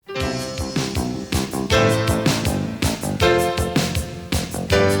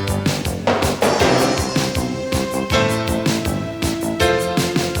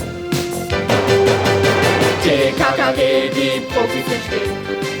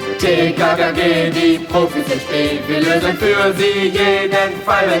TKKG, die Profis im Spiel. Wir lösen für sie jeden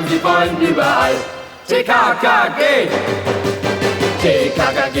Fall, wenn sie wollen, überall. TKKG!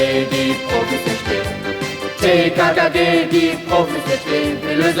 TKKG, die Profis im Spiel. TKKG, die Profis im Spiel.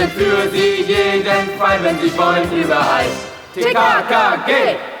 Wir lösen für sie jeden Fall, wenn sie wollen, überall.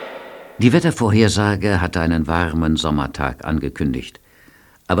 TKKG! Die Wettervorhersage hatte einen warmen Sommertag angekündigt.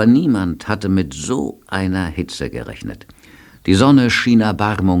 Aber niemand hatte mit so einer Hitze gerechnet. Die Sonne schien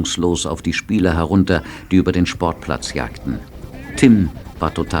erbarmungslos auf die Spieler herunter, die über den Sportplatz jagten. Tim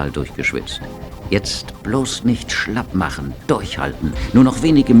war total durchgeschwitzt. Jetzt bloß nicht schlapp machen, durchhalten. Nur noch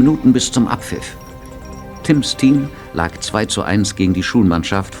wenige Minuten bis zum Abpfiff. Tims Team lag 2:1 gegen die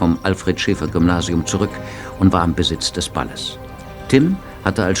Schulmannschaft vom Alfred-Schäfer-Gymnasium zurück und war im Besitz des Balles. Tim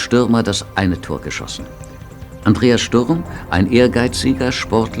hatte als Stürmer das eine Tor geschossen. Andreas Sturm, ein ehrgeiziger,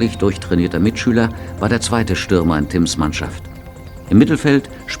 sportlich durchtrainierter Mitschüler, war der zweite Stürmer in Tims Mannschaft. Im Mittelfeld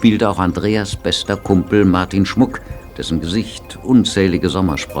spielte auch Andreas' bester Kumpel Martin Schmuck, dessen Gesicht unzählige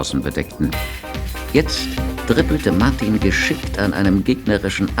Sommersprossen bedeckten. Jetzt dribbelte Martin geschickt an einem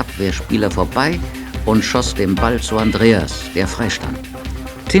gegnerischen Abwehrspieler vorbei und schoss den Ball zu Andreas, der freistand.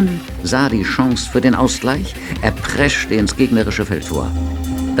 Tim sah die Chance für den Ausgleich, er preschte ins gegnerische Feldtor.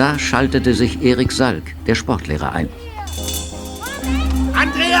 Da schaltete sich Erik Salk, der Sportlehrer, ein.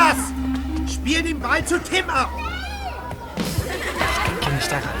 Andreas! Spiel den Ball zu Tim ab! Komm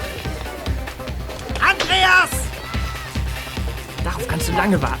nicht da ran. Andreas! Darauf kannst du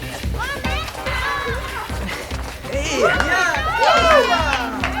lange warten. Hey! Ja!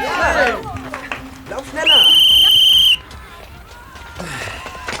 Lauf schneller!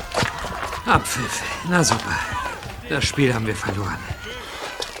 Abpfiff. Na super. Das Spiel haben wir verloren.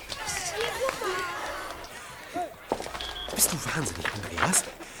 Bist du wahnsinnig, Andreas?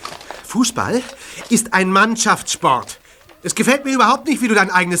 Fußball ist ein Mannschaftssport. Es gefällt mir überhaupt nicht, wie du dein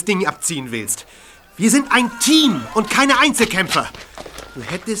eigenes Ding abziehen willst. Wir sind ein Team und keine Einzelkämpfer. Du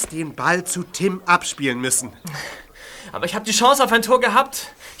hättest den Ball zu Tim abspielen müssen. Aber ich habe die Chance auf ein Tor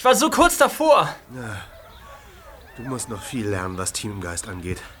gehabt. Ich war so kurz davor. Ja, du musst noch viel lernen, was Teamgeist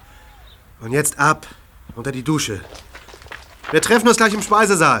angeht. Und jetzt ab, unter die Dusche. Wir treffen uns gleich im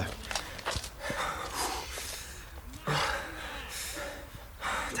Speisesaal.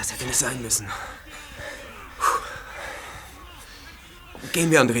 Das hätte nicht sein müssen.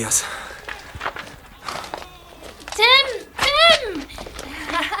 Gehen wir, Andreas. Tim!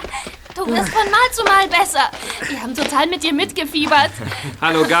 Du wirst von Mal zu Mal besser. Wir haben total mit dir mitgefiebert.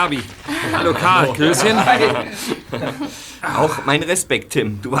 Hallo Gabi. Hallo Karl. Grüßchen. Auch mein Respekt,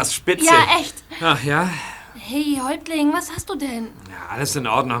 Tim. Du warst spitze. Ja, echt. Ach ja? Hey, Häuptling, was hast du denn? Ja, alles in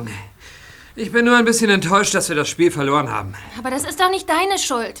Ordnung. Ich bin nur ein bisschen enttäuscht, dass wir das Spiel verloren haben. Aber das ist doch nicht deine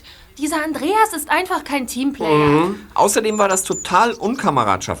Schuld. Dieser Andreas ist einfach kein Teamplayer. Außerdem war das total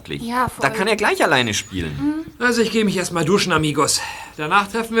unkameradschaftlich. Ja, voll. Da kann er gleich alleine spielen. Also ich gehe mich erstmal duschen, Amigos. Danach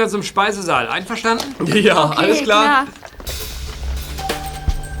treffen wir uns im Speisesaal. Einverstanden? Ja, Okay, alles klar.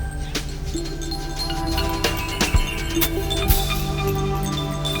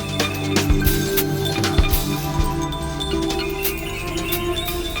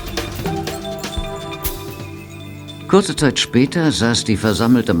 Kurze Zeit später saß die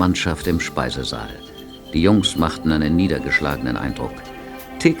versammelte Mannschaft im Speisesaal. Die Jungs machten einen niedergeschlagenen Eindruck.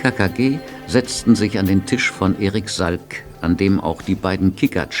 TKKG setzten sich an den Tisch von Erik Salk, an dem auch die beiden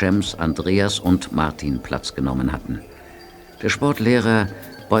Kicker-Champs Andreas und Martin Platz genommen hatten. Der Sportlehrer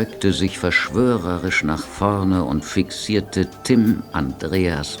beugte sich verschwörerisch nach vorne und fixierte Tim,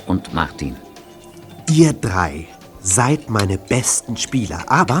 Andreas und Martin. Ihr drei seid meine besten Spieler,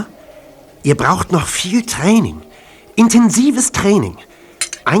 aber ihr braucht noch viel Training. Intensives Training.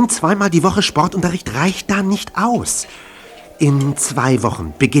 1-2 Mal die Woche Sportunterricht reicht da nicht aus. In 2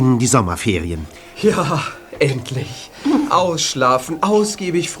 Wochen beginnen die Sommerferien. Ja, endlich. Ausschlafen,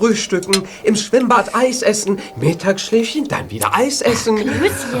 ausgiebig frühstücken, im Schwimmbad Eis essen, Mittagsschläfchen, dann wieder Eis essen.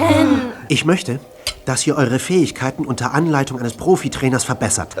 Klößchen. Ich möchte, dass ihr eure Fähigkeiten unter Anleitung eines Profitrainers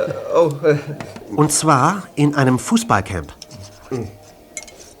verbessert. Und zwar in einem Fußballcamp.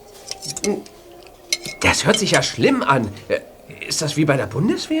 Das hört sich ja schlimm an. Ist das wie bei der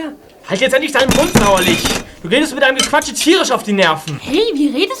Bundeswehr? Halt jetzt endlich deinen Mund, Sauerlich. Du redest mit deinem Gequatsche tierisch auf die Nerven. Hey, wie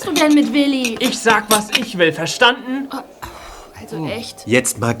redest du denn mit Willi? Ich sag, was ich will, verstanden? Also echt?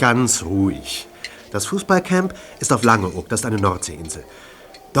 Jetzt mal ganz ruhig. Das Fußballcamp ist auf Langeoog, das ist eine Nordseeinsel.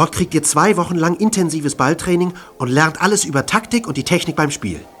 Dort kriegt ihr 2 Wochen lang intensives Balltraining und lernt alles über Taktik und die Technik beim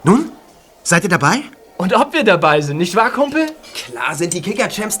Spiel. Nun, seid ihr dabei? Und ob wir dabei sind, nicht wahr, Kumpel? Klar sind die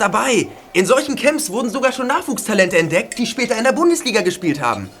Kicker-Champs dabei. In solchen Camps wurden sogar schon Nachwuchstalente entdeckt, die später in der Bundesliga gespielt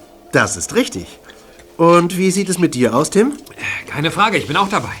haben. Das ist richtig. Und wie sieht es mit dir aus, Tim? Keine Frage, ich bin auch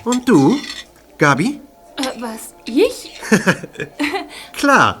dabei. Und du, Gabi? Was? Ich?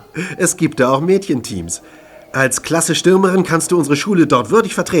 Klar, es gibt da auch Mädchenteams. Als Klasse-Stürmerin kannst du unsere Schule dort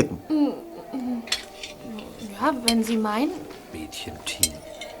würdig vertreten. Ja, wenn Sie meinen. Mädchenteam.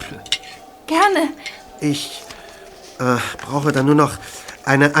 Gerne. Ich brauche dann nur noch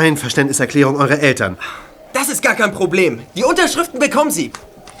eine Einverständniserklärung eurer Eltern. Das ist gar kein Problem. Die Unterschriften bekommen Sie.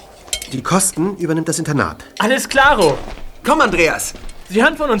 Die Kosten übernimmt das Internat. Alles klaro. Komm, Andreas. Die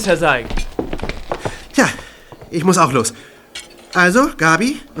Hand von uns, Herr Seig. Tja, ich muss auch los. Also,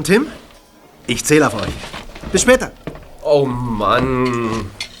 Gabi und Tim, ich zähle auf euch. Bis später. Oh Mann.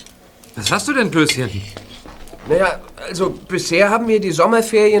 Was hast du denn, Klößchen? Naja, also bisher haben wir die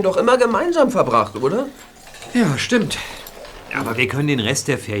Sommerferien doch immer gemeinsam verbracht, oder? Ja, stimmt. Aber wir können den Rest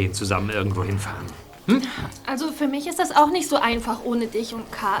der Ferien zusammen irgendwo hinfahren. Also für mich ist das auch nicht so einfach ohne dich und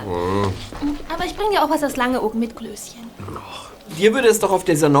Karl. Aber ich bringe dir auch was aus Langeoog mit, Klößchen. Dir würde es doch auf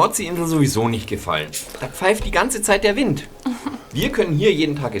dieser Nordseeinsel sowieso nicht gefallen. Da pfeift die ganze Zeit der Wind. Wir können hier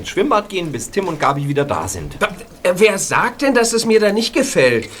jeden Tag ins Schwimmbad gehen, bis Tim und Gabi wieder da sind. Wer sagt denn, dass es mir da nicht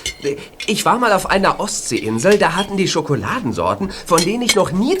gefällt? Ich war mal auf einer Ostseeinsel, da hatten die Schokoladensorten, von denen ich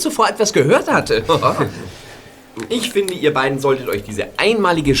noch nie zuvor etwas gehört hatte. Ich finde, ihr beiden solltet euch diese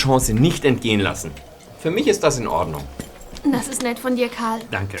einmalige Chance nicht entgehen lassen. Für mich ist das in Ordnung. Das ist nett von dir, Karl.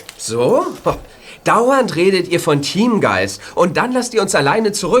 Danke. So? Dauernd redet ihr von Teamgeist und dann lasst ihr uns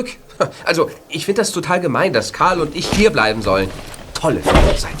alleine zurück. Also, ich finde das total gemein, dass Karl und ich hier bleiben sollen. Tolle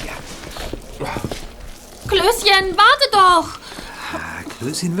Freunde seid ihr. Klößchen, warte doch!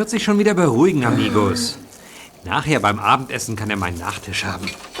 Klößchen wird sich schon wieder beruhigen, Amigos. Nachher beim Abendessen kann er meinen Nachtisch haben.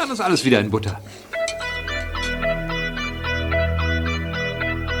 Dann ist alles wieder in Butter.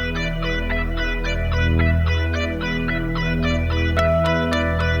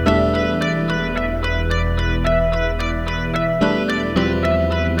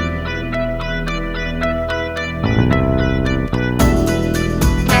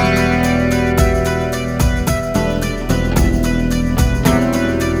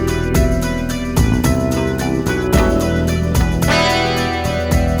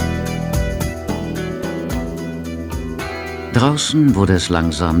 Draußen wurde es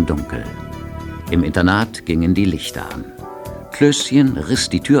langsam dunkel. Im Internat gingen die Lichter an. Klößchen riss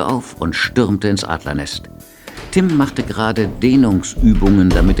die Tür auf und stürmte ins Adlernest. Tim machte gerade Dehnungsübungen,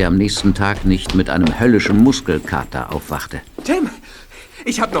 damit er am nächsten Tag nicht mit einem höllischen Muskelkater aufwachte. Tim,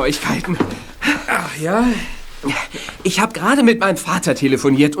 ich habe Neuigkeiten. Ach ja? Ich habe gerade mit meinem Vater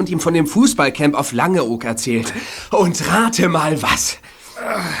telefoniert und ihm von dem Fußballcamp auf Langeoog erzählt. Und rate mal was.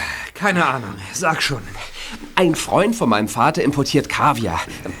 Keine Ahnung, sag schon. Ein Freund von meinem Vater importiert Kaviar.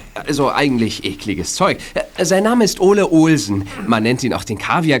 Also eigentlich ekliges Zeug. Sein Name ist Ole Olsen. Man nennt ihn auch den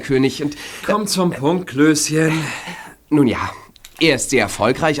Kaviarkönig und... Komm zum Punkt, Klößchen. Nun ja, er ist sehr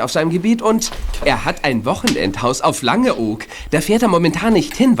erfolgreich auf seinem Gebiet und er hat ein Wochenendhaus auf Langeoog. Da fährt er momentan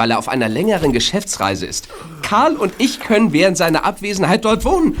nicht hin, weil er auf einer längeren Geschäftsreise ist. Karl und ich können während seiner Abwesenheit dort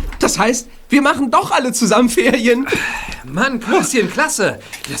wohnen. Das heißt, wir machen doch alle zusammen Ferien. Mann, Klößchen, klasse.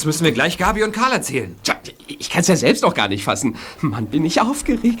 Das müssen wir gleich Gabi und Karl erzählen. Tja, ich kann es ja selbst noch gar nicht fassen. Mann, bin ich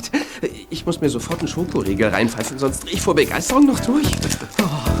aufgeregt. Ich muss mir sofort einen Schokoriegel reinpfeifen, sonst drehe ich vor Begeisterung noch durch.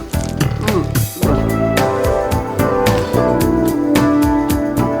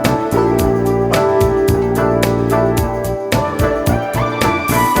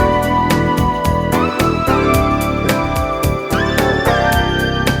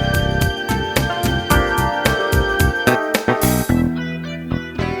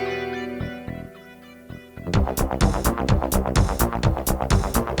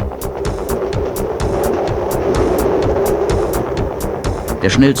 Der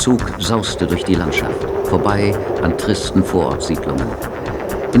Schnellzug sauste durch die Landschaft, vorbei an tristen Vorortsiedlungen.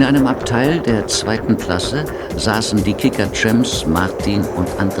 In einem Abteil der 2. Klasse saßen die Kicker-Champs Martin und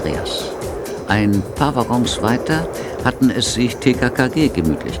Andreas. Ein paar Waggons weiter hatten es sich TKKG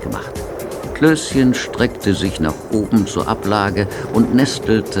gemütlich gemacht. Klößchen streckte sich nach oben zur Ablage und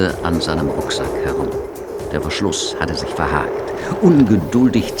nestelte an seinem Rucksack herum. Der Verschluss hatte sich verhakt.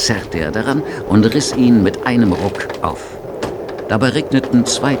 Ungeduldig zerrte er daran und riss ihn mit einem Ruck auf. Dabei regneten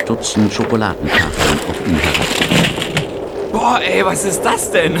 2 Dutzend Schokoladentafeln auf ihn herab. Boah, ey, was ist das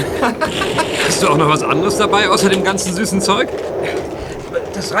denn? Hast du auch noch was anderes dabei, außer dem ganzen süßen Zeug?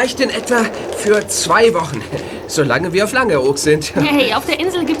 Das reicht in etwa für 2 Wochen, solange wir auf Langeoog sind. Hey, auf der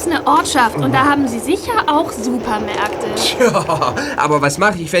Insel gibt's eine Ortschaft und da haben sie sicher auch Supermärkte. Ja, aber was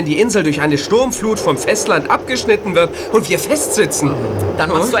mache ich, wenn die Insel durch eine Sturmflut vom Festland abgeschnitten wird und wir festsitzen? Dann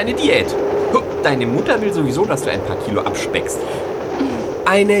machst du eine Diät. Deine Mutter will sowieso, dass du ein paar Kilo abspeckst.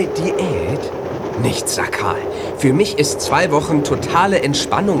 Eine Diät? Nichts, sagt Karl. Für mich ist 2 Wochen totale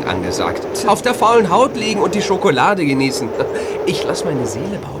Entspannung angesagt. Auf der faulen Haut liegen und die Schokolade genießen. Ich lass meine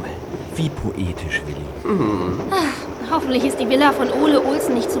Seele baumeln. Wie poetisch, Willi. Hoffentlich ist die Villa von Ole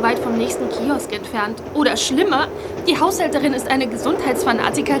Olsen nicht zu weit vom nächsten Kiosk entfernt. Oder schlimmer, die Haushälterin ist eine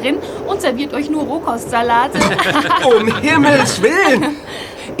Gesundheitsfanatikerin und serviert euch nur Rohkostsalate. Um Himmels Willen!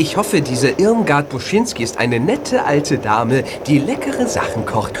 Ich hoffe, diese Irmgard Buschinski ist eine nette alte Dame, die leckere Sachen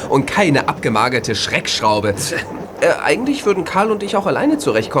kocht und keine abgemagerte Schreckschraube. Eigentlich würden Karl und ich auch alleine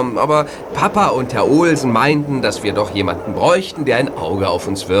zurechtkommen, aber Papa und Herr Olsen meinten, dass wir doch jemanden bräuchten, der ein Auge auf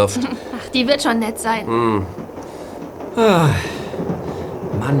uns wirft. Ach, die wird schon nett sein.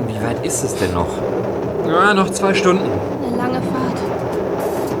 Mann, wie weit ist es denn noch? Ja, noch 2 Stunden. Eine lange Fahrt.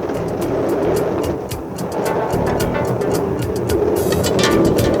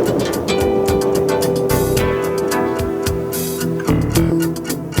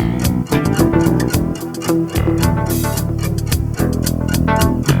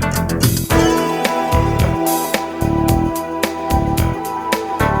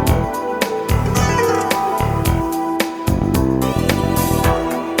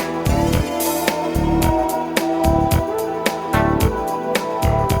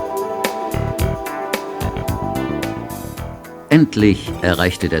 Endlich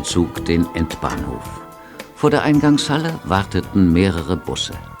erreichte der Zug den Endbahnhof. Vor der Eingangshalle warteten mehrere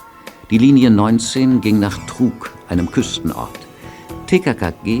Busse. Die Linie 19 ging nach Trug, einem Küstenort.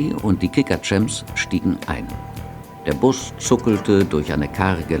 TKKG und die Kickerchamps stiegen ein. Der Bus zuckelte durch eine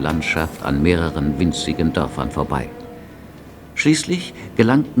karge Landschaft an mehreren winzigen Dörfern vorbei. Schließlich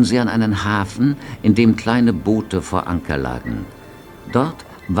gelangten sie an einen Hafen, in dem kleine Boote vor Anker lagen. Dort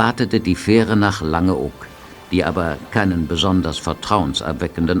wartete die Fähre nach Langeoog, die aber keinen besonders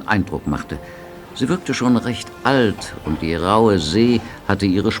vertrauenserweckenden Eindruck machte. Sie wirkte schon recht alt und die raue See hatte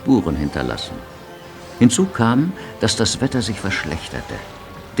ihre Spuren hinterlassen. Hinzu kam, dass das Wetter sich verschlechterte.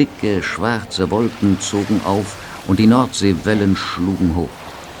 Dicke, schwarze Wolken zogen auf und die Nordseewellen schlugen hoch.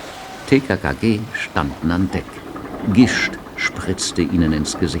 TKKG standen an Deck. Gischt spritzte ihnen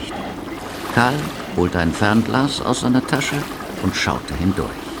ins Gesicht. Karl holte ein Fernglas aus seiner Tasche und schaute hindurch.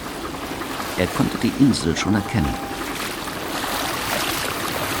 Er konnte die Insel schon erkennen.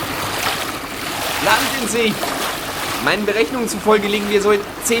 Land in Sicht! Meinen Berechnungen zufolge liegen wir so in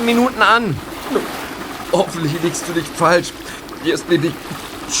 10 Minuten an. Hoffentlich liegst du nicht falsch. Hier ist nämlich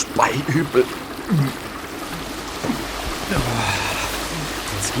Speiübel.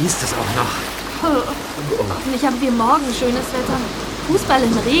 Jetzt gießt es auch noch. Hoffentlich haben wir morgen schönes Wetter. Fußball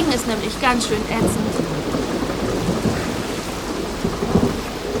im Regen ist nämlich ganz schön ätzend.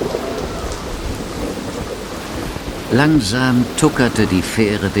 Langsam tuckerte die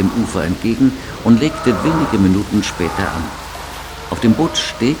Fähre dem Ufer entgegen und legte wenige Minuten später an. Auf dem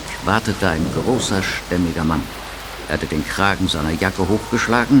Bootssteg wartete ein großer, stämmiger Mann. Er hatte den Kragen seiner Jacke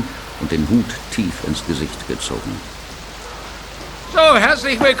hochgeschlagen und den Hut tief ins Gesicht gezogen. So,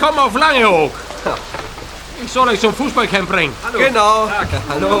 herzlich willkommen auf Langeoog. Ich soll euch zum Fußballcamp bringen. Hallo. Genau.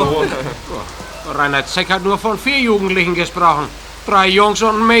 Hallo. Rainer Zeck hat nur von 4 Jugendlichen gesprochen. 3 Jungs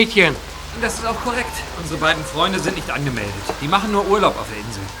und ein Mädchen. Das ist auch korrekt. Unsere beiden Freunde sind nicht angemeldet. Die machen nur Urlaub auf der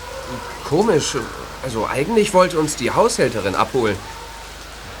Insel. Komisch. Also eigentlich wollte uns die Haushälterin abholen.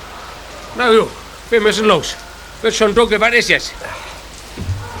 Na gut, wir müssen los. Wird schon dunkel, was ist jetzt?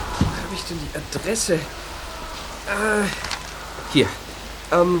 Wo habe ich denn die Adresse? Hier.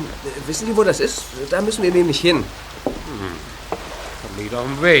 Wissen Sie, wo das ist? Da müssen wir nämlich hin. Liegt auf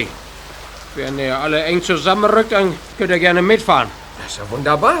dem Weg. Wenn ihr alle eng zusammenrückt, dann könnt ihr gerne mitfahren. Das ist ja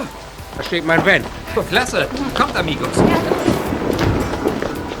wunderbar. Da steht mein Van. Klasse. Kommt, Amigos.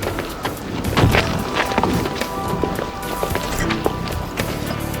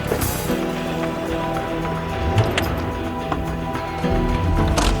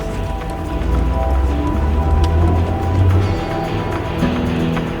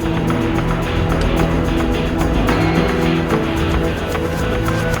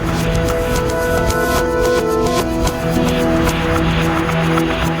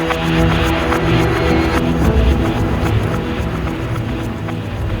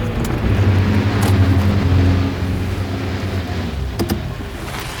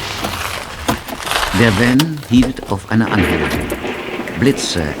 Der Van hielt auf einer Anhöhe.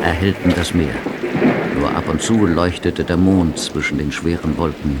 Blitze erhellten das Meer. Nur ab und zu leuchtete der Mond zwischen den schweren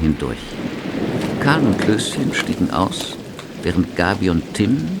Wolken hindurch. Karl und Klößchen stiegen aus, während Gabi und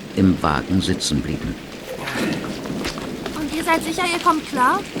Tim im Wagen sitzen blieben. Und ihr seid sicher, ihr kommt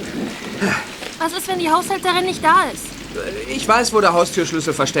klar? Was ist, wenn die Haushälterin nicht da ist? Ich weiß, wo der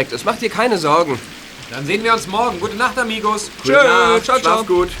Haustürschlüssel versteckt ist. Mach dir keine Sorgen. Dann sehen wir uns morgen. Gute Nacht, Amigos. Tschö, ciao, ciao. Schlaf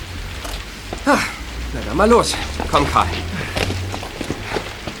gut. Na dann mal los. Komm, Karl.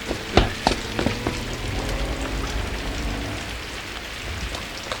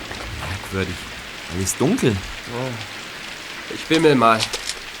 Merkwürdig. Alles dunkel. Ich bimmel mal.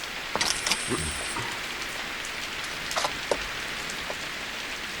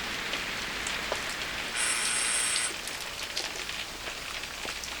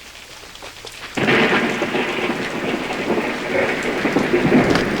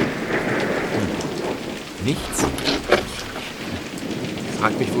 Nichts.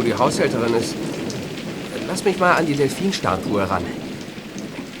 Frag mich, wo die Haushälterin ist. Lass mich mal an die Delfinstatue ran.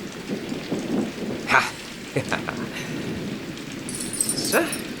 Ha. So,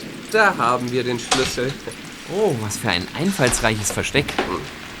 da haben wir den Schlüssel. Oh, was für ein einfallsreiches Versteck.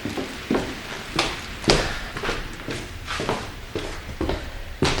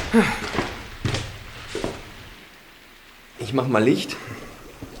 Ich mach mal Licht.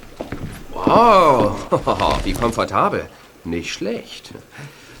 Wow, wie komfortabel. Nicht schlecht.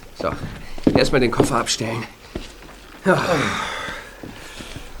 So, erstmal den Koffer abstellen.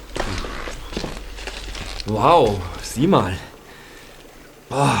 Wow, sieh mal.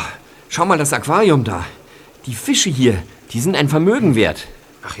 Boah, schau mal das Aquarium da. Die Fische hier, die sind ein Vermögen wert.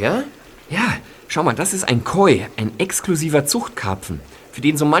 Ach ja? Ja, schau mal, das ist ein Koi, ein exklusiver Zuchtkarpfen, für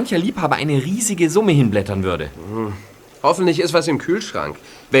den so mancher Liebhaber eine riesige Summe hinblättern würde. Hoffentlich ist was im Kühlschrank.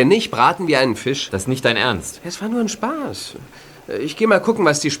 Wenn nicht, braten wir einen Fisch. Das ist nicht dein Ernst. Es war nur ein Spaß. Ich gehe mal gucken,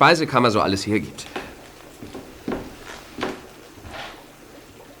 was die Speisekammer so alles hergibt.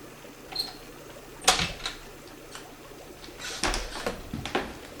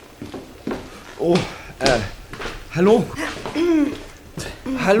 Oh, hallo.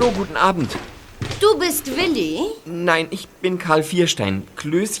 Hallo, guten Abend. Du bist Willi? Nein, ich bin Karl Vierstein.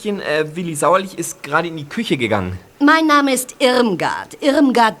 Klößchen, Willi Sauerlich ist gerade in die Küche gegangen. Mein Name ist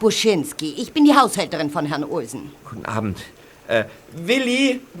Irmgard Buschinski. Ich bin die Haushälterin von Herrn Olsen. Guten Abend.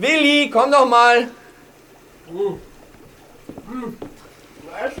 Willi, komm doch mal.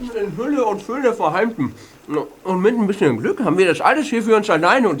 Essen in Hülle und Fülle vorhanden. Und mit ein bisschen Glück haben wir das alles hier für uns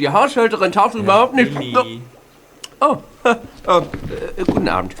alleine und die Haushälterin taucht überhaupt nicht. Willi. Guten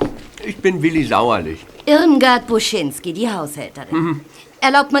Abend. Ich bin Willi Sauerlich. Irmgard Buschinski, die Haushälterin.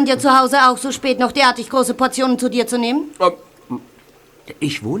 Erlaubt man dir zu Hause auch so spät noch derartig große Portionen zu dir zu nehmen?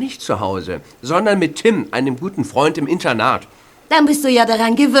 Ich wohne nicht zu Hause, sondern mit Tim, einem guten Freund im Internat. Dann bist du ja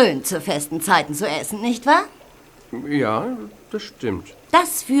daran gewöhnt, zu festen Zeiten zu essen, nicht wahr? Ja, das stimmt.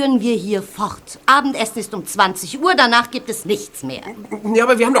 Das führen wir hier fort. Abendessen ist um 20 Uhr, danach gibt es nichts mehr. Ja,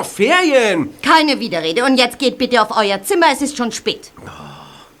 aber wir haben doch Ferien. Keine Widerrede. Und jetzt geht bitte auf euer Zimmer, es ist schon spät.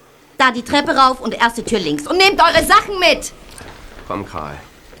 Da die Treppe rauf und erste Tür links. Und nehmt eure Sachen mit. Komm, Karl.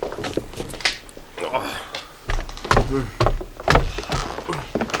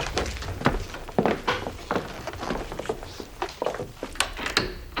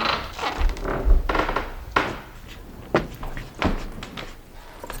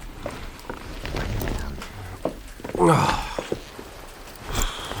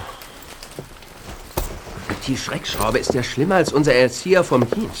 Die Schreckschraube ist ja schlimmer als unser Erzieher vom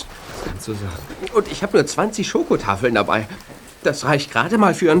Dienst. Das kannst du sagen. Und ich habe nur 20 Schokotafeln dabei. Das reicht gerade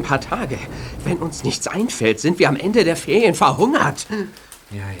mal für ein paar Tage. Wenn uns nichts einfällt, sind wir am Ende der Ferien verhungert.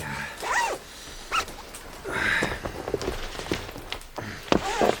 Ja.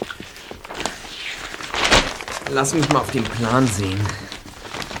 Lass mich mal auf den Plan sehen.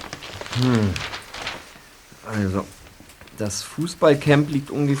 Also, das Fußballcamp liegt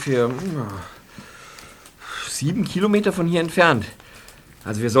ungefähr 7 Kilometer von hier entfernt.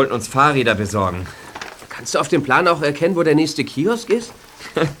 Also wir sollten uns Fahrräder besorgen. Kannst du auf dem Plan auch erkennen, wo der nächste Kiosk ist?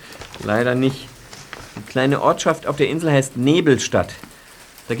 Leider nicht. Die kleine Ortschaft auf der Insel heißt Nebelstadt.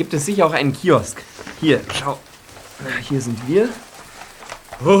 Da gibt es sicher auch einen Kiosk. Hier, schau. Hier sind wir.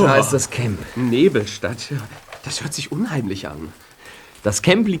 Da ist das Camp. Nebelstadt. Das hört sich unheimlich an. Das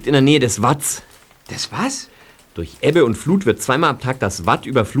Camp liegt in der Nähe des Watts. Das was? Durch Ebbe und Flut wird zweimal am Tag das Watt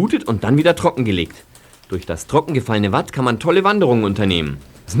überflutet und dann wieder trockengelegt. Durch das trockengefallene Watt kann man tolle Wanderungen unternehmen.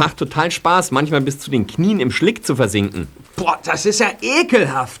 Es macht total Spaß, manchmal bis zu den Knien im Schlick zu versinken. Boah, das ist ja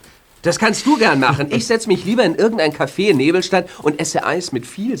ekelhaft. Das kannst du gern machen. Ich setze mich lieber in irgendein Café in Nebelstadt und esse Eis mit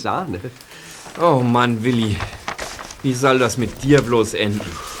viel Sahne. Oh Mann, Willi. Wie soll das mit dir bloß enden?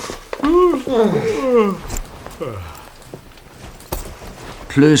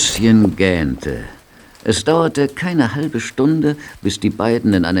 Klößchen gähnte. Es dauerte keine halbe Stunde, bis die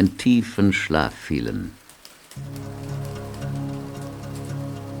beiden in einen tiefen Schlaf fielen.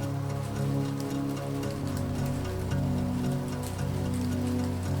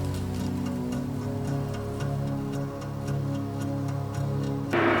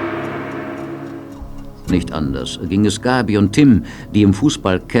 Nicht anders ging es Gabi und Tim, die im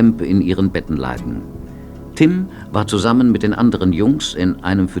Fußballcamp in ihren Betten lagen. Tim war zusammen mit den anderen Jungs in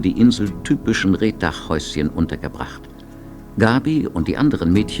einem für die Insel typischen Reetdachhäuschen untergebracht. Gabi und die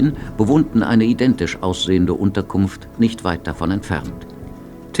anderen Mädchen bewohnten eine identisch aussehende Unterkunft nicht weit davon entfernt.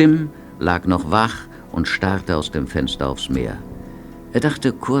 Tim lag noch wach und starrte aus dem Fenster aufs Meer. Er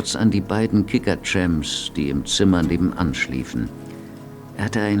dachte kurz an die beiden Kicker-Champs, die im Zimmer nebenan schliefen. Er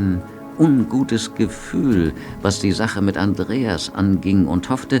hatte ein ungutes Gefühl, was die Sache mit Andreas anging, und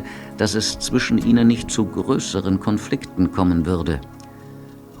hoffte, dass es zwischen ihnen nicht zu größeren Konflikten kommen würde.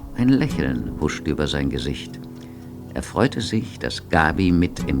 Ein Lächeln huschte über sein Gesicht. Er freute sich, dass Gabi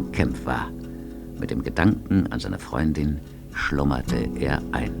mit im Camp war. Mit dem Gedanken an seine Freundin schlummerte er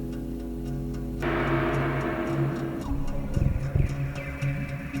ein.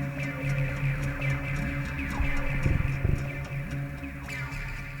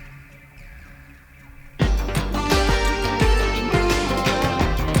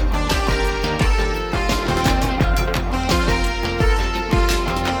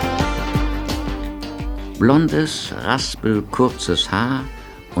 Blondes, raspelkurzes Haar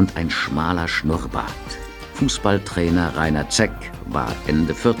und ein schmaler Schnurrbart. Fußballtrainer Rainer Zeck war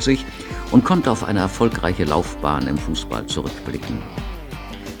Ende 40 und konnte auf eine erfolgreiche Laufbahn im Fußball zurückblicken.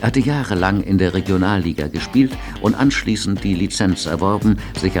 Er hatte jahrelang in der Regionalliga gespielt und anschließend die Lizenz erworben,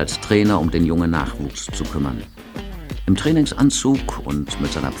 sich als Trainer um den jungen Nachwuchs zu kümmern. Im Trainingsanzug und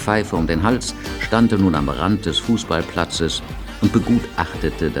mit seiner Pfeife um den Hals stand er nun am Rand des Fußballplatzes und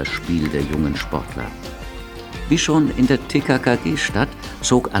begutachtete das Spiel der jungen Sportler. Wie schon in der TKKG-Stadt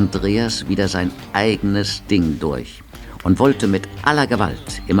zog Andreas wieder sein eigenes Ding durch und wollte mit aller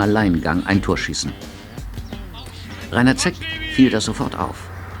Gewalt im Alleingang ein Tor schießen. Rainer Zeck fiel das sofort auf.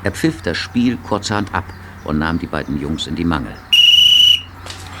 Er pfiff das Spiel kurzerhand ab und nahm die beiden Jungs in die Mangel.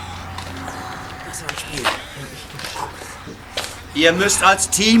 Das war ein Spiel. Ihr müsst als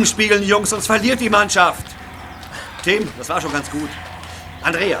Team spielen, Jungs, sonst verliert die Mannschaft. Tim, das war schon ganz gut.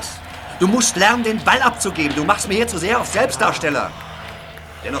 Andreas, du musst lernen, den Ball abzugeben. Du machst mir hier zu sehr auf Selbstdarsteller.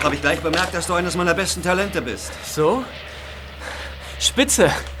 Dennoch habe ich gleich bemerkt, dass du eines meiner besten Talente bist. So?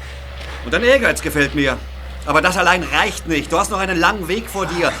 Spitze. Und dein Ehrgeiz gefällt mir. Aber das allein reicht nicht. Du hast noch einen langen Weg vor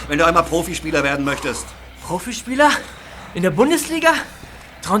dir, wenn du einmal Profispieler werden möchtest. Profispieler? In der Bundesliga?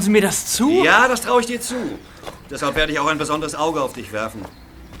 Trauen Sie mir das zu? Ja, das traue ich dir zu. Deshalb werde ich auch ein besonderes Auge auf dich werfen.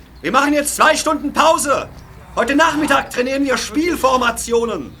 Wir machen jetzt 2 Stunden Pause. Heute Nachmittag trainieren wir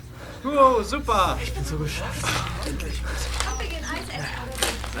Spielformationen. Oh, super. Ich bin so geschafft. Endlich.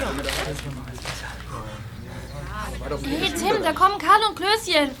 Hey Tim, da kommen Karl und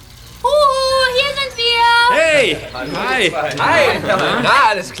Klößchen. Hier sind wir. Hey! Hi! Hi! Na,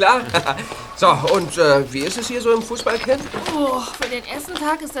 alles klar? So, und wie ist es hier so im Fußballcamp? Oh, für den ersten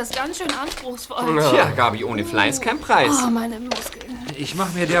Tag ist das ganz schön anspruchsvoll. Tja, Gabi, ohne Fleiß kein Preis. Oh, meine Muskeln. Ich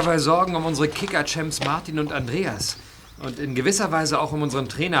mache mir derweil Sorgen um unsere Kicker-Champs Martin und Andreas. Und in gewisser Weise auch um unseren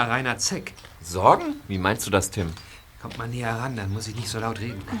Trainer Rainer Zeck. Sorgen? Wie meinst du das, Tim? Kommt mal näher ran, dann muss ich nicht so laut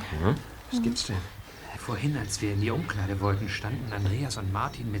reden. Was gibt's denn? Vorhin, als wir in die Umkleide wollten, standen Andreas und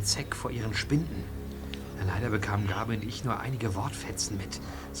Martin mit Zeck vor ihren Spinden. Leider bekamen Gabi und ich nur einige Wortfetzen mit.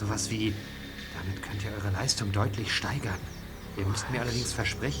 Sowas wie, damit könnt ihr eure Leistung deutlich steigern. Ihr müsst mir allerdings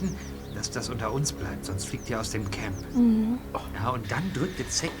versprechen, dass das unter uns bleibt, sonst fliegt ihr aus dem Camp. Ja, und dann drückte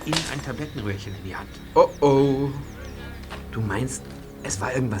Zeck ihnen ein Tablettenröhrchen in die Hand. Oh oh. Du meinst, es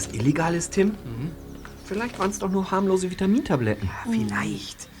war irgendwas Illegales, Tim? Vielleicht waren es doch nur harmlose Vitamintabletten. Ja,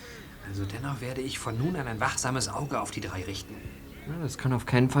 vielleicht. Also dennoch werde ich von nun an ein wachsames Auge auf die 3 richten. Ja, das kann auf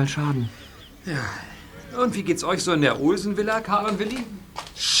keinen Fall schaden. Ja. Und wie geht's euch so in der Olsen-Villa, Karl und Willi?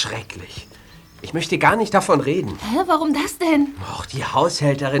 Schrecklich. Ich möchte gar nicht davon reden. Hä, warum das denn? Och, die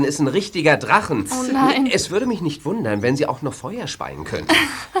Haushälterin ist ein richtiger Drachen. Oh nein. Es würde mich nicht wundern, wenn sie auch noch Feuer speien könnte.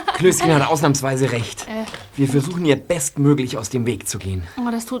 Klößchen hat ausnahmsweise recht. Wir versuchen ihr bestmöglich aus dem Weg zu gehen.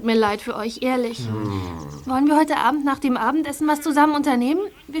 Oh, das tut mir leid für euch, ehrlich. Wollen wir heute Abend nach dem Abendessen was zusammen unternehmen?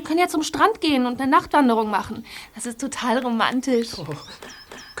 Wir können ja zum Strand gehen und eine Nachtwanderung machen. Das ist total romantisch.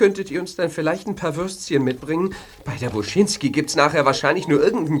 Könntet ihr uns dann vielleicht ein paar Würstchen mitbringen? Bei der Buschinski gibt's nachher wahrscheinlich nur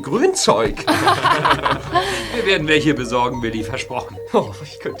irgendein Grünzeug. Wir werden welche besorgen, Willi, versprochen. Oh,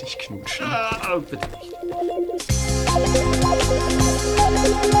 ich könnte dich knutschen. Bitte nicht.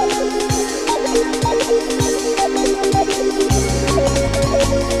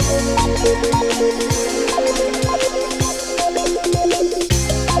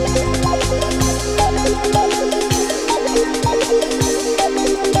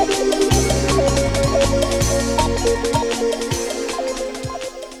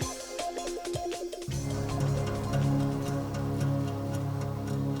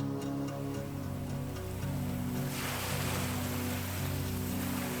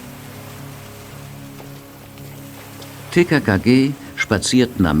 TKKG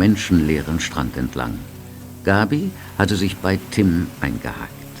spazierten am menschenleeren Strand entlang. Gabi hatte sich bei Tim eingehakt.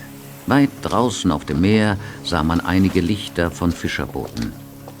 Weit draußen auf dem Meer sah man einige Lichter von Fischerbooten.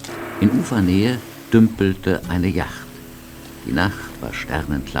 In Ufernähe dümpelte eine Yacht. Die Nacht war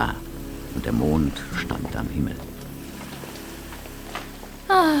sternenklar und der Mond stand am Himmel.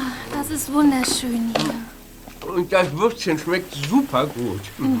 Ah, das ist wunderschön hier. Und das Würstchen schmeckt super gut.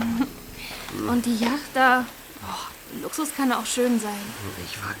 Und die Yacht da, oh, Luxus kann auch schön sein.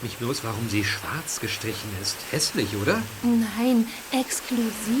 Ich frage mich bloß, warum sie schwarz gestrichen ist. Hässlich, oder? Nein,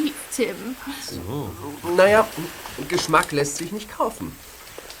 exklusiv, Tim. So. Naja, Geschmack lässt sich nicht kaufen.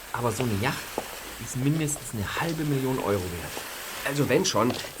 Aber so eine Yacht ist mindestens 500.000 Euro wert. Also wenn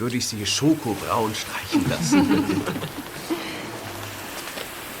schon, würde ich sie schokobraun streichen lassen.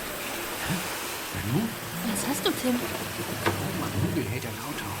 Was hast du, Tim? Manu behält ein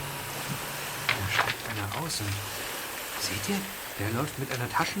Auto. Da steigt einer aus und... Seht ihr? Der läuft mit einer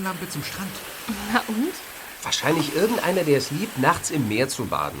Taschenlampe zum Strand. Na und? Wahrscheinlich irgendeiner, der es liebt, nachts im Meer zu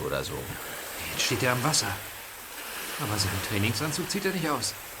baden oder so. Jetzt steht er am Wasser. Aber seinen Trainingsanzug zieht er nicht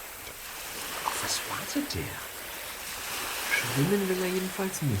aus. Auf was wartet der? Schwimmen will er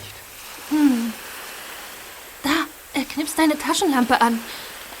jedenfalls nicht. Da, er knipst deine Taschenlampe an.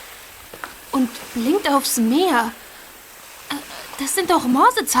 Und blinkt aufs Meer. Das sind doch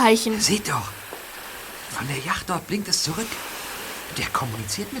Morsezeichen. Seht doch! Von der Yacht dort blinkt es zurück. Der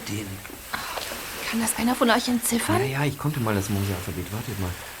kommuniziert mit denen. Kann das einer von euch entziffern? Ja, ich konnte mal das Morse-Alphabet. Wartet mal.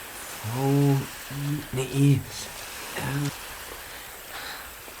 V, I, ne, E.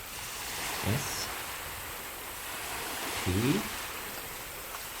 S, T,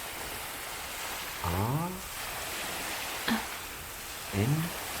 A, N,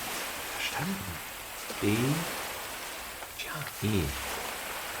 Verstanden. B, E.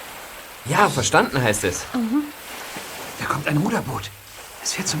 Ja, verstanden heißt es. Da kommt ein Ruderboot.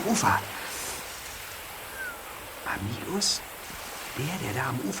 Es fährt zum Ufer. Amigos, der da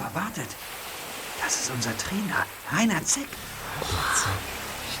am Ufer wartet, das ist unser Trainer, Rainer Zeck.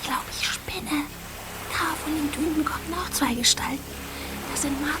 Ich glaube, ich spinne. Da von den Dünen kommen noch zwei Gestalten. Das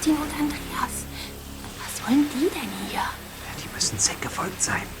sind Martin und Andreas. Was wollen die denn hier? Ja, die müssen Zeck gefolgt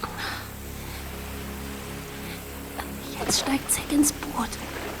sein. Jetzt steigt Zeck ins Boot.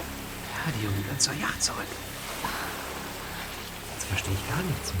 Ja, die rudern zur Yacht zurück. Jetzt verstehe ich gar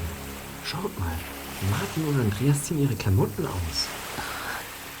nichts mehr. Schaut mal, Martin und Andreas ziehen ihre Klamotten aus.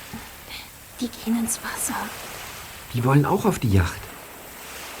 Die gehen ins Wasser. Die wollen auch auf die Yacht.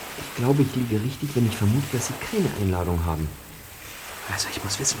 Ich glaube, ich liege richtig, wenn ich vermute, dass sie keine Einladung haben. Also, ich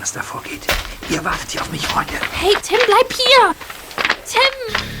muss wissen, was da vorgeht. Ihr wartet hier auf mich, Freunde. Hey, Tim, bleib hier!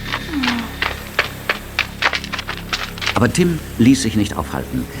 Tim! Aber Tim ließ sich nicht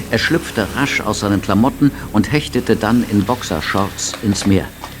aufhalten. Er schlüpfte rasch aus seinen Klamotten und hechtete dann in Boxershorts ins Meer.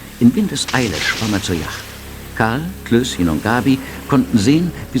 In Windeseile schwamm er zur Yacht. Karl, Klößchen und Gabi konnten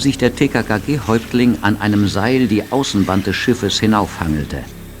sehen, wie sich der TKKG-Häuptling an einem Seil die Außenwand des Schiffes hinaufhangelte.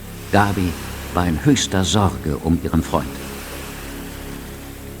 Gabi war in höchster Sorge um ihren Freund.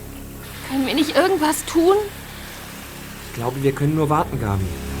 Können wir nicht irgendwas tun? Ich glaube, wir können nur warten, Gabi.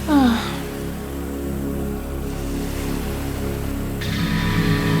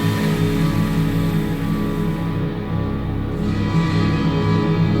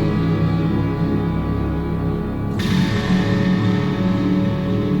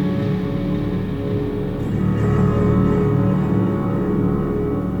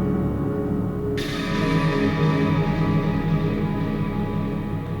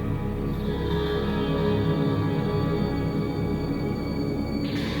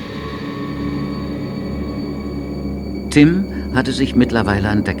 Tim hatte sich mittlerweile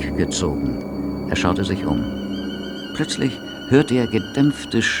an Deck gezogen. Er schaute sich um. Plötzlich hörte er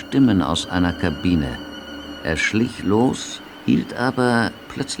gedämpfte Stimmen aus einer Kabine. Er schlich los, hielt aber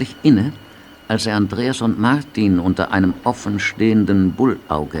plötzlich inne, als er Andreas und Martin unter einem offenstehenden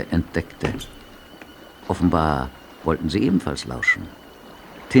Bullauge entdeckte. Offenbar wollten sie ebenfalls lauschen.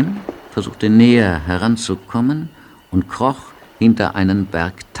 Tim versuchte näher heranzukommen und kroch hinter einen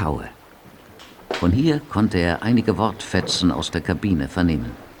Berg Taue. Von hier konnte er einige Wortfetzen aus der Kabine vernehmen.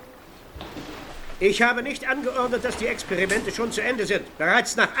 Ich habe nicht angeordnet, dass die Experimente schon zu Ende sind.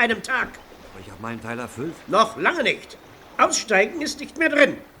 Bereits nach einem Tag. Habe ich auch meinen Teil erfüllt? Noch lange nicht. Aussteigen ist nicht mehr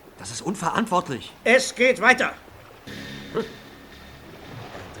drin. Das ist unverantwortlich. Es geht weiter. Da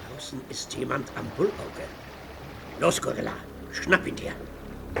draußen ist jemand am Bullauge. Los, Gorilla. Schnapp ihn dir.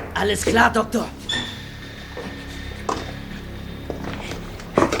 Alles klar, Doktor.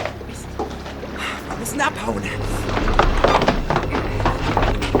 Wir müssen abhauen.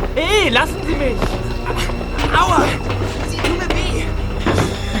 Hey, lassen Sie mich! Aua!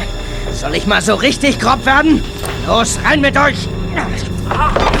 Soll ich mal so richtig grob werden? Los, rein mit euch!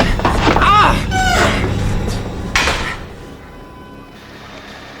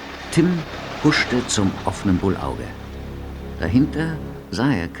 Tim huschte zum offenen Bullauge. Dahinter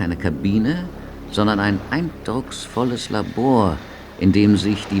sah er keine Kabine, sondern ein eindrucksvolles Labor, in dem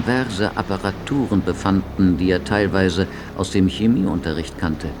sich diverse Apparaturen befanden, die er teilweise aus dem Chemieunterricht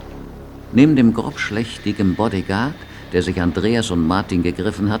kannte. Neben dem grobschlächtigen Bodyguard, der sich Andreas und Martin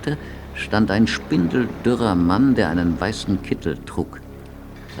gegriffen hatte, stand ein spindeldürrer Mann, der einen weißen Kittel trug.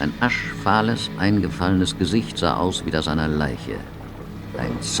 Sein aschfahles, eingefallenes Gesicht sah aus wie das einer Leiche.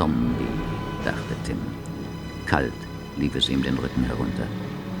 Ein Zombie, dachte Tim. Kalt lief es ihm den Rücken herunter.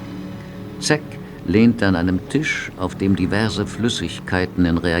 Zack lehnte an einem Tisch, auf dem diverse Flüssigkeiten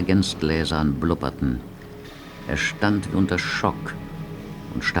in Reagenzgläsern blubberten. Er stand wie unter Schock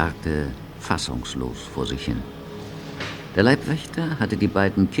und starrte fassungslos vor sich hin. Der Leibwächter hatte die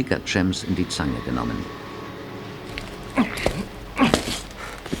beiden Kicker-Champs in die Zange genommen.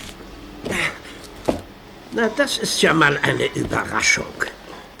 Na, das ist ja mal eine Überraschung.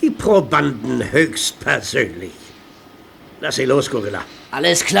 Die Probanden höchstpersönlich. Lass sie los, Gorilla.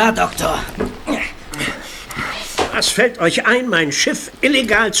 Alles klar, Doktor. Was fällt euch ein, mein Schiff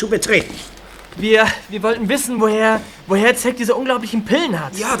illegal zu betreten? Wir wollten wissen, woher Zack diese unglaublichen Pillen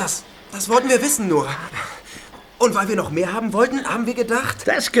hat. Ja, das wollten wir wissen nur. Und weil wir noch mehr haben wollten, haben wir gedacht...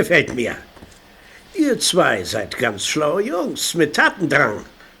 Das gefällt mir. Ihr zwei seid ganz schlaue Jungs mit Tatendrang.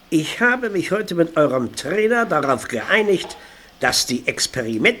 Ich habe mich heute mit eurem Trainer darauf geeinigt, dass die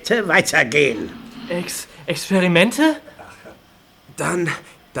Experimente weitergehen. Experimente?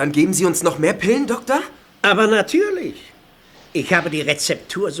 Dann geben Sie uns noch mehr Pillen, Doktor? Aber natürlich. Ich habe die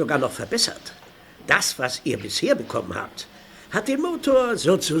Rezeptur sogar noch verbessert. Das, was ihr bisher bekommen habt, hat den Motor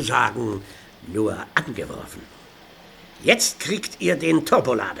sozusagen nur angeworfen. Jetzt kriegt ihr den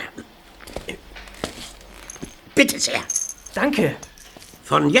Turbolader. Bitte sehr. Danke.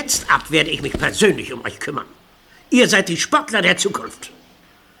 Von jetzt ab werde ich mich persönlich um euch kümmern. Ihr seid die Sportler der Zukunft.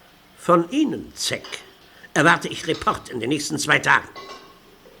 Von Ihnen, Zack, erwarte ich Report in den nächsten 2 Tagen.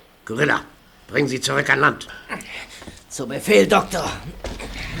 Gorilla, bring sie zurück an Land. Zu Befehl, Doktor.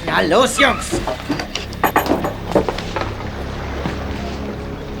 Na los, Jungs.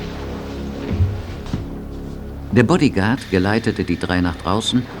 Der Bodyguard geleitete die 3 nach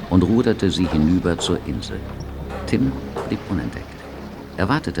draußen und ruderte sie hinüber zur Insel. Tim blieb unentdeckt. Er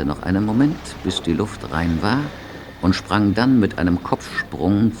wartete noch einen Moment, bis die Luft rein war, und sprang dann mit einem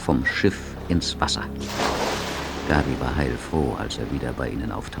Kopfsprung vom Schiff ins Wasser. Gabi war heilfroh, als er wieder bei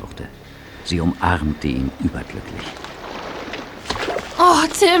ihnen auftauchte. Sie umarmte ihn überglücklich. Oh,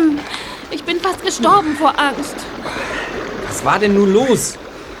 Tim, ich bin fast gestorben vor Angst. Was war denn nun los?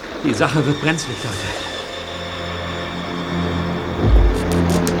 Die Sache wird brenzlig, Leute.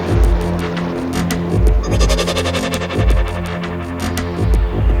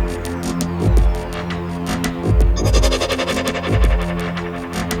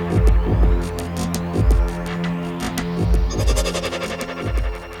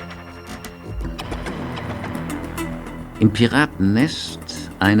 Im Piratennest,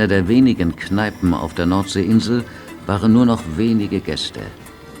 einer der wenigen Kneipen auf der Nordseeinsel, waren nur noch wenige Gäste.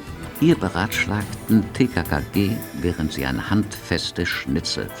 Hier beratschlagten TKKG, während sie ein handfestes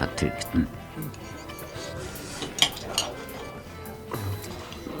Schnitzel vertilgten.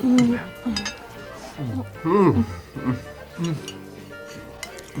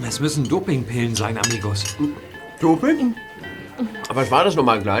 Es müssen Dopingpillen sein, Amigos. Doping? Aber was war das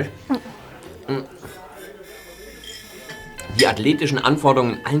nochmal gleich? Die athletischen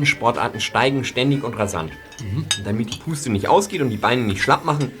Anforderungen in allen Sportarten steigen ständig und rasant. Und damit die Puste nicht ausgeht und die Beine nicht schlapp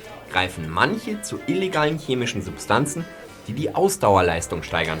machen, greifen manche zu illegalen chemischen Substanzen, die die Ausdauerleistung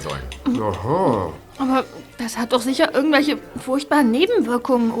steigern sollen. Aha. Aber das hat doch sicher irgendwelche furchtbaren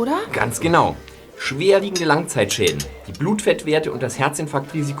Nebenwirkungen, oder? Ganz genau. Schwerwiegende Langzeitschäden. Die Blutfettwerte und das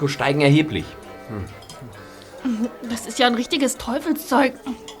Herzinfarktrisiko steigen erheblich. Das ist ja ein richtiges Teufelszeug.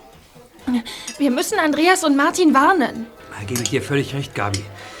 Wir müssen Andreas und Martin warnen. Da gebe ich dir völlig recht, Gabi.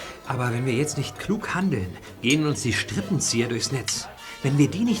 Aber wenn wir jetzt nicht klug handeln, gehen uns die Strippenzieher durchs Netz. Wenn wir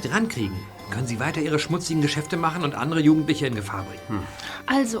die nicht rankriegen, können sie weiter ihre schmutzigen Geschäfte machen und andere Jugendliche in Gefahr bringen.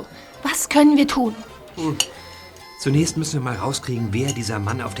 Also, was können wir tun? Zunächst müssen wir mal rauskriegen, wer dieser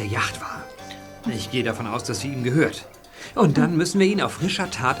Mann auf der Yacht war. Ich gehe davon aus, dass sie ihm gehört. Und dann müssen wir ihn auf frischer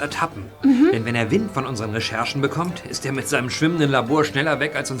Tat ertappen. Denn wenn er Wind von unseren Recherchen bekommt, ist er mit seinem schwimmenden Labor schneller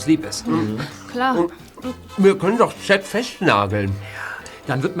weg, als uns lieb ist. Klar. Wir können doch Zack festnageln.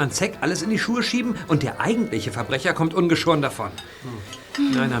 Dann wird man Zack alles in die Schuhe schieben und der eigentliche Verbrecher kommt ungeschoren davon.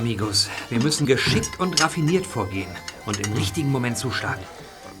 Nein, Amigos, wir müssen geschickt und raffiniert vorgehen und im richtigen Moment zuschlagen.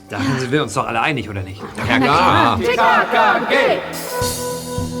 Darin sind wir uns doch alle einig, oder nicht? Ja, klar. TKKG!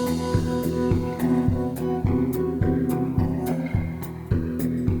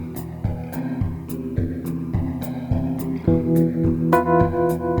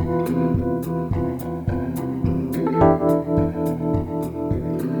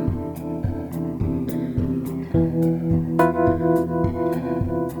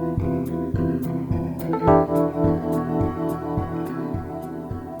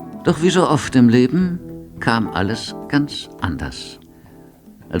 Doch wie so oft im Leben kam alles ganz anders.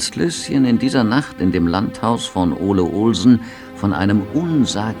 Als Klößchen in dieser Nacht in dem Landhaus von Ole Olsen von einem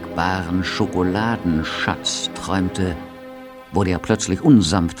unsagbaren Schokoladenschatz träumte, wurde er plötzlich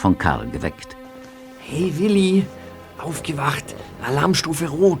unsanft von Karl geweckt. Hey Willi, aufgewacht, Alarmstufe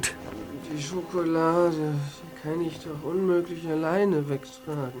Rot. Die Schokolade kann ich doch unmöglich alleine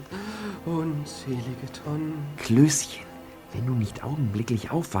wegtragen. Unzählige Tonnen. Klößchen, wenn du nicht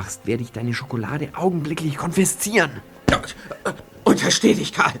augenblicklich aufwachst, werde ich deine Schokolade augenblicklich konfiszieren. Untersteh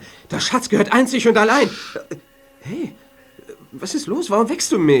dich, Karl. Der Schatz gehört einzig und allein. Hey, was ist los? Warum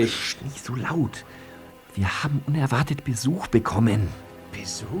weckst du mich? Psst, nicht so laut. Wir haben unerwartet Besuch bekommen.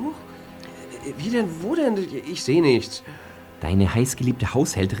 Besuch? Wie denn? Wo denn? Ich sehe nichts. Deine heißgeliebte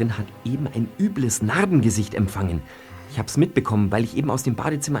Haushälterin hat eben ein übles Narbengesicht empfangen. Ich hab's mitbekommen, weil ich eben aus dem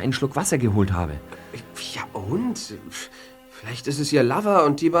Badezimmer einen Schluck Wasser geholt habe. Ja und? Vielleicht ist es ihr Lover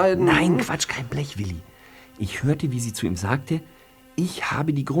und die beiden... Nein, Quatsch, kein Blech, Willi. Ich hörte, wie sie zu ihm sagte, ich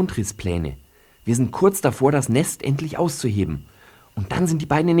habe die Grundrisspläne. Wir sind kurz davor, das Nest endlich auszuheben. Und dann sind die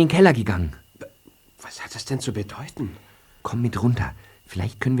beiden in den Keller gegangen. Was hat das denn zu bedeuten? Komm mit runter.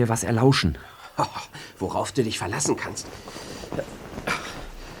 Vielleicht können wir was erlauschen. Worauf du dich verlassen kannst.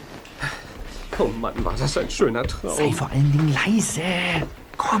 Oh Mann, war das ein schöner Traum. Sei vor allen Dingen leise.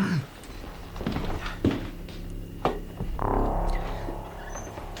 Komm.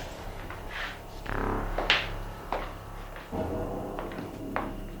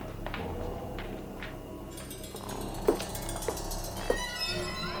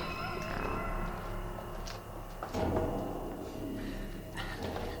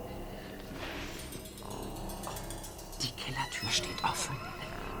 Steht offen.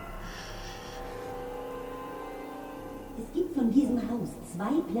 Es gibt von diesem Haus 2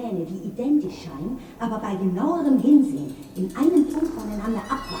 Pläne, die identisch scheinen, aber bei genauerem Hinsehen in einem Punkt voneinander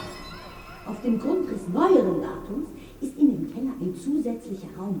abweichen. Auf dem Grundriss neueren Datums ist in dem Keller ein zusätzlicher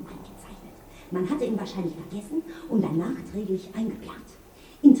Raum eingezeichnet. Man hatte ihn wahrscheinlich vergessen und dann nachträglich eingeplant.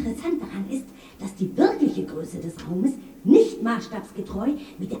 Interessant daran ist, dass die wirkliche Größe des Raumes nicht maßstabsgetreu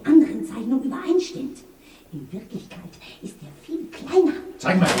mit der anderen Zeichnung übereinstimmt. In Wirklichkeit ist er viel kleiner.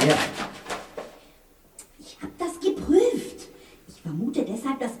 Zeig mal her. Ich habe das geprüft. Ich vermute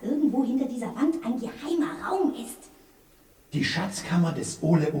deshalb, dass irgendwo hinter dieser Wand ein geheimer Raum ist. Die Schatzkammer des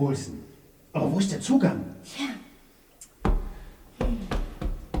Ole Olsen. Aber wo ist der Zugang? Tja.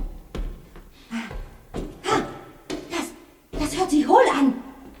 Das hört sich hohl an.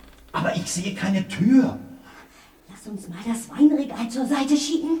 Aber ich sehe keine Tür. Lass uns mal das Weinregal zur Seite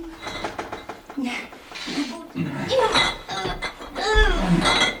schieben.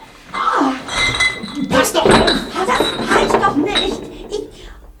 Pass doch auf! Das reicht doch nicht!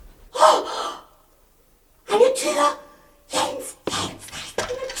 Eine Tür! Jens, da ist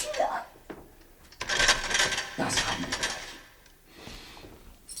eine Tür! Das haben wir gleich.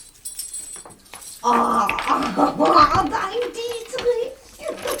 Dein Dietrich!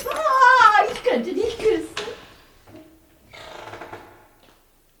 Ich könnte dich küssen.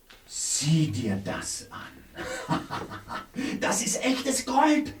 Sieh dir das an. Das ist echtes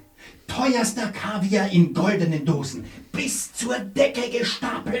Gold. Teuerster Kaviar in goldenen Dosen. Bis zur Decke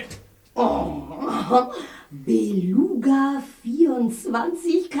gestapelt. Oh, Beluga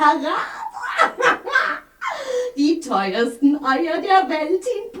 24 Karat. Die teuersten Eier der Welt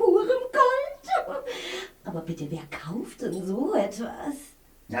in purem Gold. Aber bitte, wer kauft denn so etwas?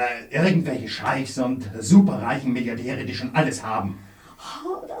 Irgendwelche Scheichs und superreichen Milliardäre, die schon alles haben.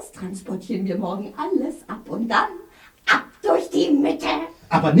 Oh, das transportieren wir morgen alles ab und dann ab durch die Mitte.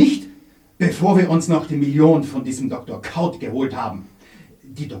 Aber nicht, bevor wir uns noch die Million von diesem Dr. Kaut geholt haben.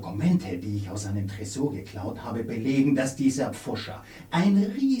 Die Dokumente, die ich aus seinem Tresor geklaut habe, belegen, dass dieser Pfuscher ein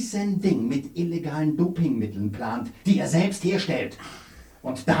Riesending mit illegalen Dopingmitteln plant, die er selbst herstellt.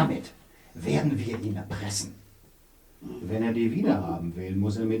 Und damit werden wir ihn erpressen. Wenn er die wiederhaben will,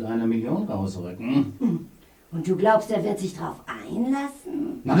 muss er mit 1 Million rausrücken. Und du glaubst, er wird sich drauf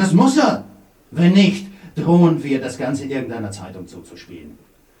einlassen? Na, das muss er! Wenn nicht, drohen wir, das Ganze irgendeiner Zeitung zuzuspielen.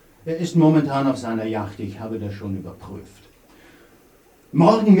 Er ist momentan auf seiner Yacht, ich habe das schon überprüft.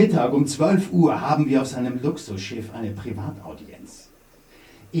 Morgen Mittag um 12 Uhr haben wir auf seinem Luxusschiff eine Privataudienz.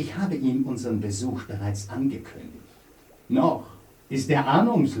 Ich habe ihm unseren Besuch bereits angekündigt. Noch ist er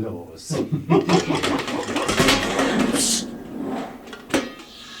ahnungslos.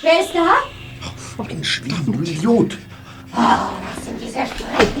 Wer ist da? Ein schwieriger Idiot. Oh, das sind diese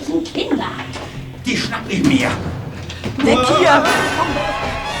schrecklichen Kinder. Die schnapp ich mir. Weg hier!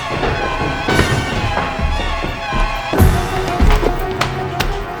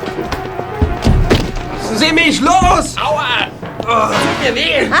 Lassen Sie mich los! Aua! Oh, tut mir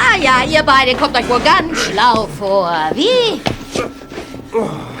weh! Ah ja, ihr beide kommt euch wohl ganz schlau vor. Wie?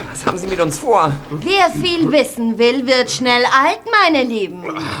 Was haben Sie mit uns vor? Wer viel wissen will, wird schnell alt, meine Lieben.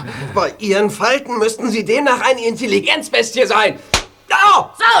 Bei Ihren Falten müssten Sie demnach eine Intelligenzbestie sein. Oh!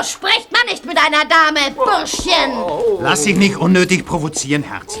 So spricht man nicht mit einer Dame, Burschchen. Lass dich nicht unnötig provozieren,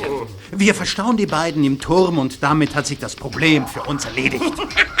 Herzchen. Wir verstauen die beiden im Turm und damit hat sich das Problem für uns erledigt.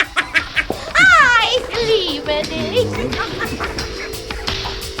 Ah, ich liebe dich.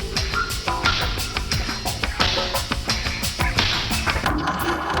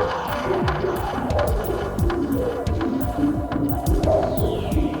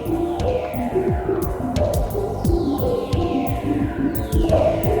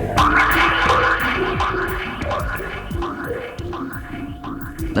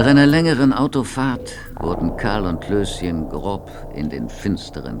 Nach einer längeren Autofahrt wurden Karl und Klößchen grob in den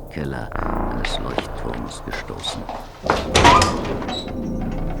finsteren Keller eines Leuchtturms gestoßen.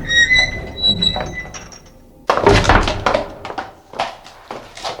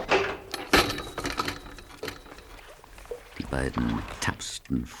 Die beiden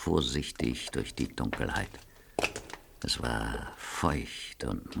tapsten vorsichtig durch die Dunkelheit. Es war feucht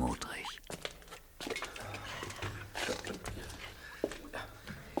und modrig.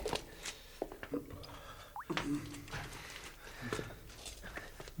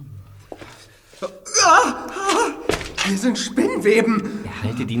 Hier sind Spinnweben.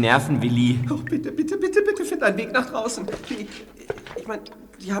 Erhalte die Nerven, Willi. Oh, bitte, bitte, bitte, bitte, find einen Weg nach draußen. Ich meine,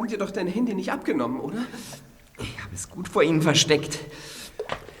 die haben dir doch dein Handy nicht abgenommen, oder? Ich habe es gut vor Ihnen versteckt.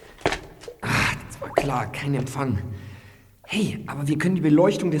 Das war klar, kein Empfang. Hey, aber wir können die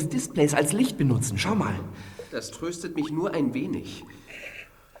Beleuchtung des Displays als Licht benutzen. Schau mal. Das tröstet mich nur ein wenig.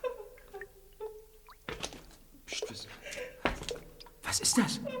 Psst, was ist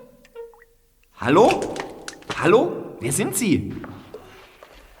das? Hallo? Hallo? Wer sind Sie?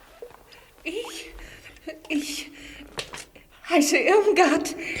 Ich heiße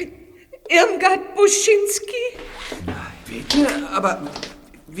Irmgard. Irmgard Buschinski. Bitte? Aber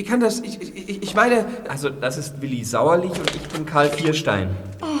wie kann das... Ich meine... Also, das ist Willi Sauerlich und ich bin Karl Vierstein.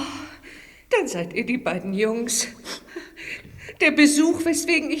 Oh, dann seid ihr die beiden Jungs. Der Besuch,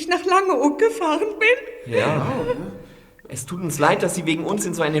 weswegen ich nach Langeoog gefahren bin. Ja. Es tut uns leid, dass Sie wegen uns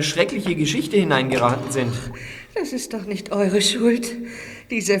in so eine schreckliche Geschichte hineingeraten sind. Das ist doch nicht eure Schuld.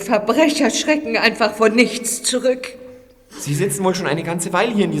 Diese Verbrecher schrecken einfach vor nichts zurück. Sie sitzen wohl schon eine ganze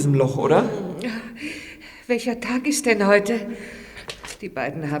Weile hier in diesem Loch, oder? Welcher Tag ist denn heute? Die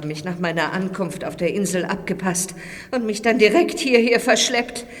beiden haben mich nach meiner Ankunft auf der Insel abgepasst und mich dann direkt hierher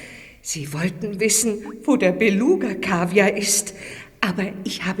verschleppt. Sie wollten wissen, wo der Beluga-Kaviar ist, aber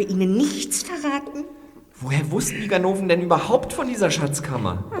ich habe ihnen nichts verraten. Woher wussten die Ganoven denn überhaupt von dieser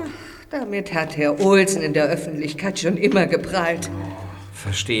Schatzkammer? Ach, damit hat Herr Olsen in der Öffentlichkeit schon immer geprahlt.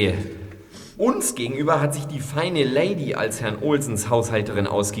 Verstehe. Uns gegenüber hat sich die feine Lady als Herrn Olsens Haushalterin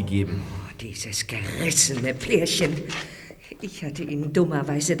ausgegeben. Oh, dieses gerissene Pärchen. Ich hatte Ihnen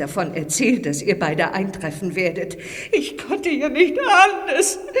dummerweise davon erzählt, dass ihr beide eintreffen werdet. Ich konnte ja nicht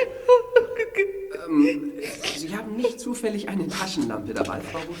anders. Sie haben nicht zufällig eine Taschenlampe dabei,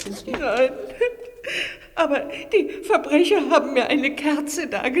 Frau Buschinski? Nein. Aber die Verbrecher haben mir eine Kerze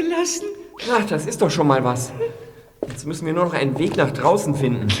dagelassen. Ach, das ist doch schon mal was. Jetzt müssen wir nur noch einen Weg nach draußen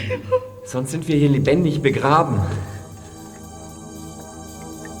finden. Sonst sind wir hier lebendig begraben.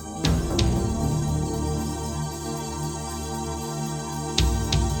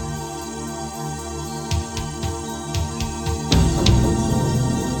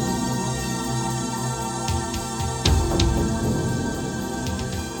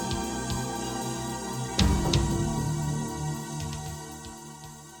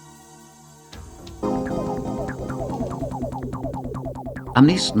 Am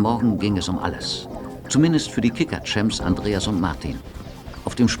nächsten Morgen ging es um alles. Zumindest für die Kicker-Champs Andreas und Martin.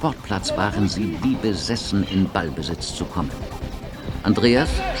 Auf dem Sportplatz waren sie wie besessen, in Ballbesitz zu kommen. Andreas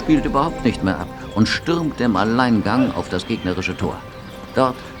spielte überhaupt nicht mehr ab und stürmte im Alleingang auf das gegnerische Tor.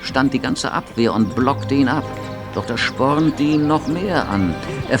 Dort stand die ganze Abwehr und blockte ihn ab. Doch das spornte ihn noch mehr an.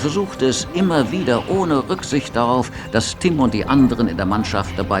 Er versuchte es immer wieder, ohne Rücksicht darauf, dass Tim und die anderen in der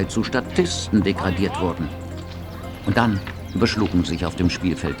Mannschaft dabei zu Statisten degradiert wurden. Und dann überschlugen sich auf dem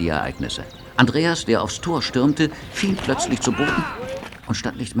Spielfeld die Ereignisse. Andreas, der aufs Tor stürmte, fiel plötzlich zu Boden und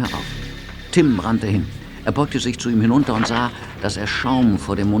stand nicht mehr auf. Tim rannte hin. Er beugte sich zu ihm hinunter und sah, dass er Schaum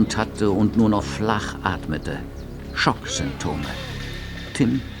vor dem Mund hatte und nur noch flach atmete. Schocksymptome.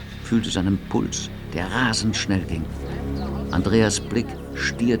 Tim fühlte seinen Puls, der rasend schnell ging. Andreas' Blick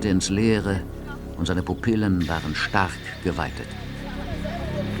stierte ins Leere und seine Pupillen waren stark geweitet.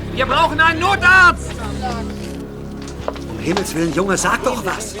 Wir brauchen einen Notarzt! Um Himmels Willen, Junge, sag doch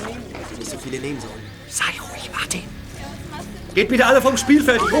was! Nicht so viele nehmen sollen. Sei ruhig, Martin. Geht bitte alle vom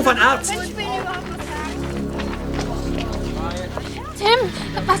Spielfeld, ich rufe einen Arzt. Tim,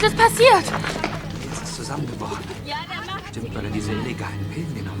 was ist passiert? Jetzt ist zusammengebrochen. Stimmt, weil er diese illegalen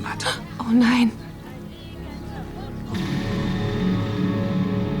Pillen genommen hat. Oh nein.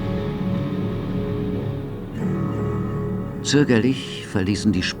 Zögerlich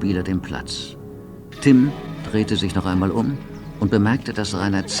verließen die Spieler den Platz. Tim drehte sich noch einmal um und bemerkte, dass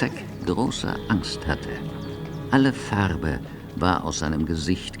Rainer Zeck große Angst hatte. Alle Farbe war aus seinem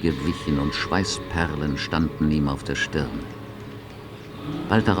Gesicht gewichen und Schweißperlen standen ihm auf der Stirn.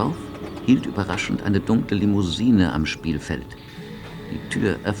 Bald darauf hielt überraschend eine dunkle Limousine am Spielfeld. Die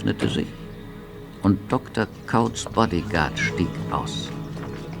Tür öffnete sich und Dr. Kauts Bodyguard stieg aus.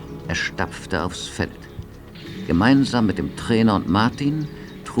 Er stapfte aufs Feld. Gemeinsam mit dem Trainer und Martin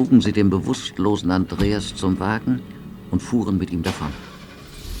trugen sie den bewusstlosen Andreas zum Wagen und fuhren mit ihm davon.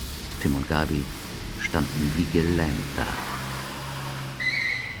 Tim und Gabi standen wie gelähmt da.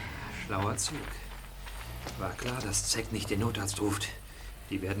 Schlauer Zug. War klar, dass Zeck nicht den Notarzt ruft.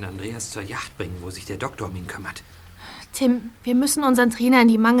 Die werden Andreas zur Yacht bringen, wo sich der Doktor um ihn kümmert. Tim, wir müssen unseren Trainer in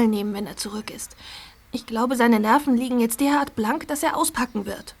die Mangel nehmen, wenn er zurück ist. Ich glaube, seine Nerven liegen jetzt derart blank, dass er auspacken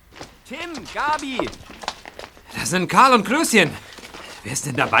wird. Tim, Gabi! Das sind Karl und Klößchen. Wer ist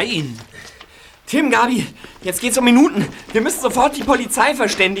denn da bei Ihnen? Tim, Gabi, jetzt geht's um Minuten. Wir müssen sofort die Polizei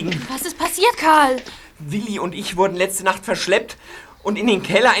verständigen. Was ist passiert, Karl? Willi und ich wurden letzte Nacht verschleppt und in den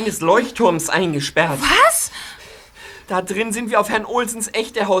Keller eines Leuchtturms eingesperrt. Was? Da drin sind wir auf Herrn Olsens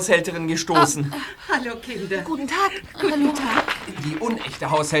echte Haushälterin gestoßen. Hallo, Kinder. Guten Tag. Guten Tag. Die unechte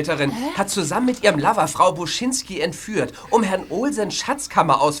Haushälterin hat zusammen mit ihrem Lover Frau Buschinski entführt, um Herrn Olsens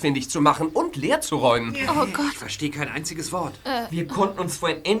Schatzkammer ausfindig zu machen und leer zu räumen. Oh Gott. Ich verstehe kein einziges Wort. Wir konnten uns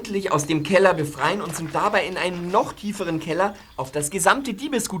vorhin endlich aus dem Keller befreien und sind dabei in einen noch tieferen Keller auf das gesamte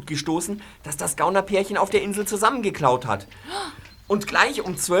Diebesgut gestoßen, das das Gaunerpärchen auf der Insel zusammengeklaut hat. Und gleich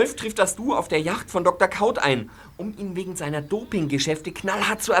um 12 trifft das Duo auf der Yacht von Dr. Kaut ein, um ihn wegen seiner Dopinggeschäfte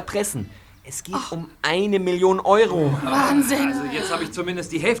knallhart zu erpressen. Es geht um 1 Million Euro. Wahnsinn. Also jetzt habe ich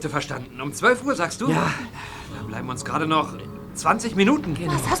zumindest die Hälfte verstanden. Um 12 Uhr, sagst du? Ja. Dann bleiben uns gerade noch 20 Minuten.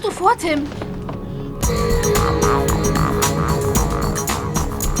 Was hast du vor, Tim?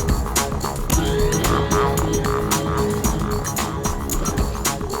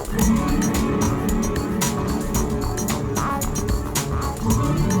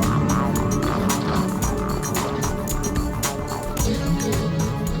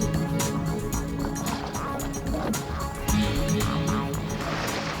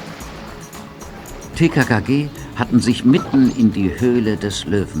 TKKG hatten sich mitten in die Höhle des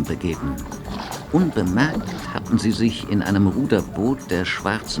Löwen begeben. Unbemerkt hatten sie sich in einem Ruderboot der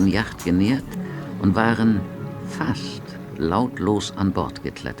schwarzen Yacht genähert und waren fast lautlos an Bord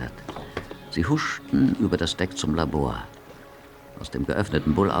geklettert. Sie huschten über das Deck zum Labor. Aus dem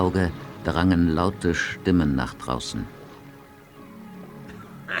geöffneten Bullauge drangen laute Stimmen nach draußen.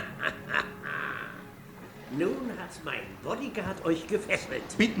 Nun hat mein Bodyguard euch gefesselt.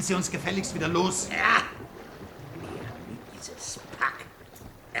 Binden Sie uns gefälligst wieder los. Ja. Dieses Pack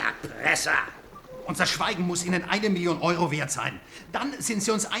Erpresser. Unser Schweigen muss Ihnen 1 Million Euro wert sein. Dann sind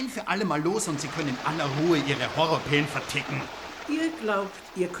Sie uns ein für alle Mal los und Sie können in aller Ruhe Ihre Horrorpillen verticken. Ihr glaubt,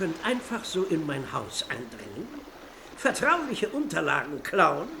 ihr könnt einfach so in mein Haus eindringen, vertrauliche Unterlagen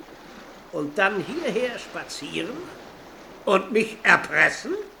klauen und dann hierher spazieren und mich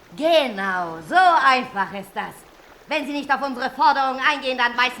erpressen? Genau, so einfach ist das. Wenn Sie nicht auf unsere Forderungen eingehen,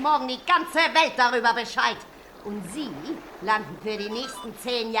 dann weiß morgen die ganze Welt darüber Bescheid. Und Sie landen für die nächsten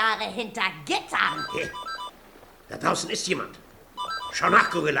 10 Jahre hinter Gittern. Hey, da draußen ist jemand. Schau nach,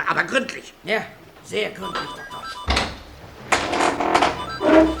 Gorilla, aber gründlich. Ja, sehr gründlich, Doktor.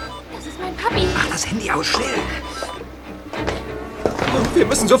 Das ist mein Papi. Mach das Handy aus, schnell. Wir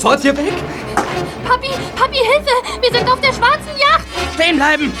müssen sofort hier weg. Papi, Hilfe! Wir sind auf der schwarzen Yacht! Stehen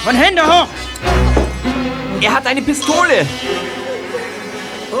bleiben und Hände hoch! Er hat eine Pistole.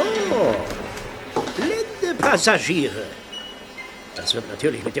 Oh, blinde Passagiere. Das wird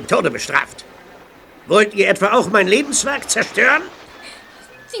natürlich mit dem Tode bestraft. Wollt ihr etwa auch mein Lebenswerk zerstören?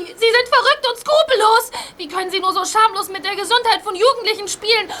 Sie sind verrückt und skrupellos. Wie können Sie nur so schamlos mit der Gesundheit von Jugendlichen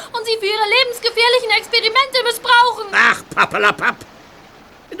spielen und sie für Ihre lebensgefährlichen Experimente missbrauchen? Ach, pappelapapp.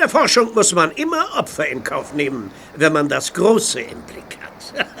 In der Forschung muss man immer Opfer in Kauf nehmen, wenn man das Große im Blick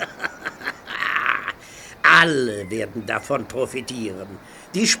hat. Alle werden davon profitieren.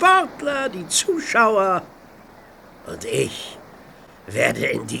 Die Sportler, die Zuschauer und ich werde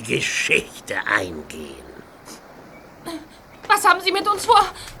in die Geschichte eingehen. Was haben Sie mit uns vor?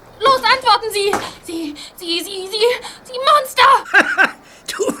 Los, antworten Sie! Sie Monster!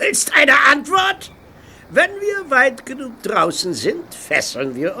 Du willst eine Antwort? Wenn wir weit genug draußen sind,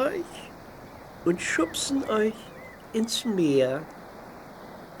 fesseln wir euch und schubsen euch ins Meer.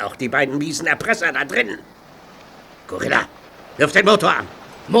 Auch die beiden miesen Erpresser da drinnen. Gorilla, wirf den Motor an.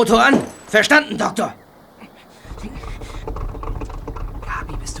 Motor an! Verstanden, Doktor!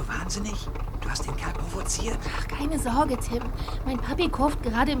 Gabi, bist du wahnsinnig? Du hast den Kerl provoziert. Ach, keine Sorge, Tim. Mein Papi kurft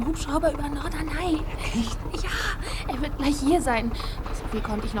gerade im Hubschrauber über Norderney. Echt? Ja, er wird gleich hier sein. So viel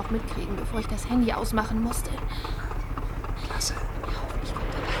konnte ich noch mitkriegen, bevor ich das Handy ausmachen musste. Klasse. Hoffentlich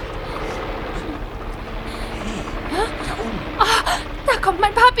kommt er bald. Hey, da oben. Oh, da kommt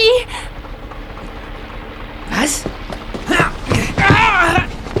mein Papi. Was?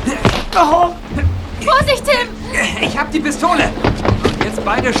 Oh. Vorsicht, Tim! Ich hab die Pistole. Und jetzt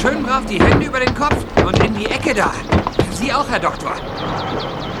beide schön brav die Hände über den Kopf und in die Ecke da. Sie auch, Herr Doktor.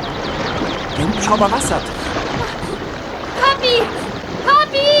 Der Hubschrauber wassert. Papi!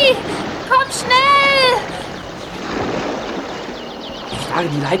 Papi! Komm schnell! Ich fahre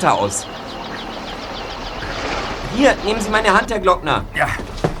die Leiter aus. Hier, nehmen Sie meine Hand, Herr Glockner. Ja.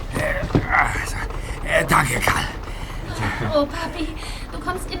 Danke, Karl. Oh, Papi, du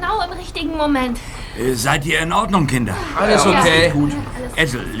kommst genau im richtigen Moment. Seid ihr in Ordnung, Kinder? Alles okay. Ja, Gut. alles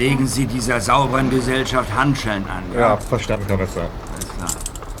Ethel, legen Sie dieser sauberen Gesellschaft Handschellen an. Ja, verstanden, Kommissar. Alles klar.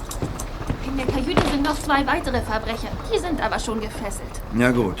 In der Kajüte sind noch 2 weitere Verbrecher. Die sind aber schon gefesselt.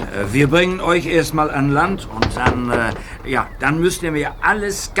 Na gut, wir bringen euch erstmal an Land und dann, dann müsst ihr mir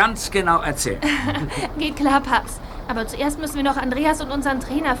alles ganz genau erzählen. Geht klar, Paps. Aber zuerst müssen wir noch Andreas und unseren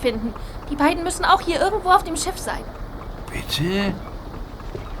Trainer finden. Die beiden müssen auch hier irgendwo auf dem Schiff sein. Bitte?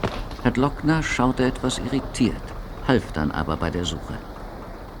 Herr Glockner schaute etwas irritiert, half dann aber bei der Suche.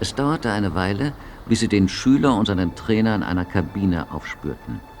 Es dauerte eine Weile, bis sie den Schüler und seinen Trainer in einer Kabine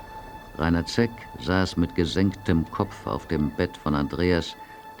aufspürten. Rainer Zeck saß mit gesenktem Kopf auf dem Bett von Andreas,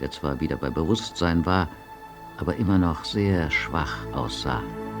 der zwar wieder bei Bewusstsein war, aber immer noch sehr schwach aussah.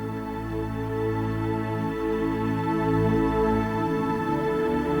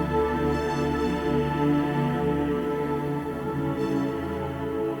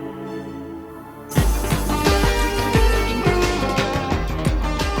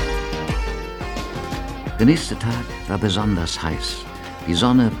 Der nächste Tag war besonders heiß. Die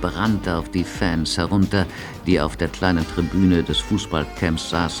Sonne brannte auf die Fans herunter, die auf der kleinen Tribüne des Fußballcamps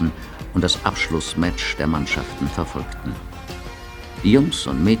saßen und das Abschlussmatch der Mannschaften verfolgten. Die Jungs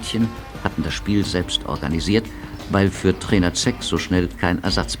und Mädchen hatten das Spiel selbst organisiert, weil für Trainer Zeck so schnell kein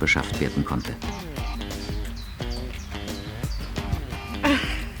Ersatz beschafft werden konnte.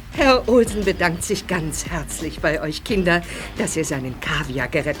 Herr Olsen bedankt sich ganz herzlich bei euch Kinder, dass ihr seinen Kaviar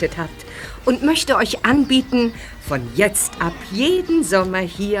gerettet habt und möchte euch anbieten, von jetzt ab jeden Sommer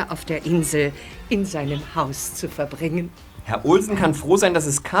hier auf der Insel in seinem Haus zu verbringen. Herr Olsen kann froh sein, dass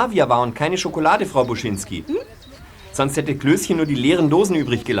es Kaviar war und keine Schokolade, Frau Buschinski. Sonst hätte Klößchen nur die leeren Dosen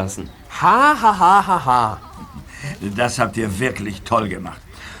übrig gelassen. Ha, ha, ha, ha, ha. Das habt ihr wirklich toll gemacht.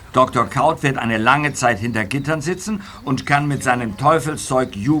 Dr. Kaut wird eine lange Zeit hinter Gittern sitzen und kann mit seinem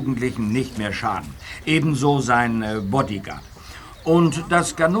Teufelszeug Jugendlichen nicht mehr schaden. Ebenso sein Bodyguard. Und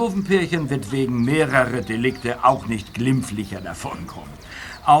das Ganovenpärchen wird wegen mehrerer Delikte auch nicht glimpflicher davonkommen.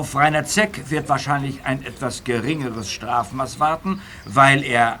 Auf Rainer Zeck wird wahrscheinlich ein etwas geringeres Strafmaß warten, weil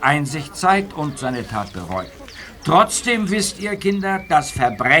er Einsicht zeigt und seine Tat bereut. Trotzdem wisst ihr, Kinder, dass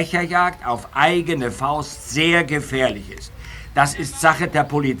Verbrecherjagd auf eigene Faust sehr gefährlich ist. Das ist Sache der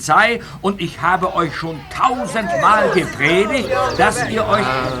Polizei und ich habe euch schon 1000-mal gepredigt, dass ihr euch...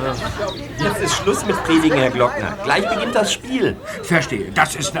 Jetzt ist Schluss mit Predigen, Herr Glockner. Gleich beginnt das Spiel. Verstehe,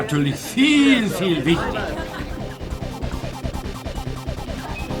 das ist natürlich viel, viel wichtiger.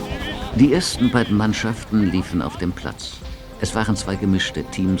 Die ersten beiden Mannschaften liefen auf dem Platz. Es waren 2 gemischte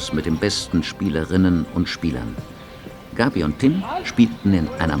Teams mit den besten Spielerinnen und Spielern. Gabi und Tim spielten in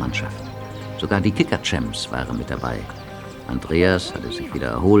einer Mannschaft. Sogar die Kicker-Champs waren mit dabei. Andreas hatte sich wieder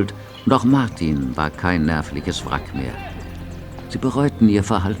erholt und auch Martin war kein nervliches Wrack mehr. Sie bereuten ihr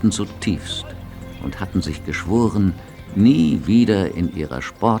Verhalten zutiefst und hatten sich geschworen, nie wieder in ihrer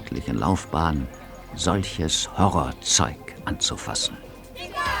sportlichen Laufbahn solches Horrorzeug anzufassen.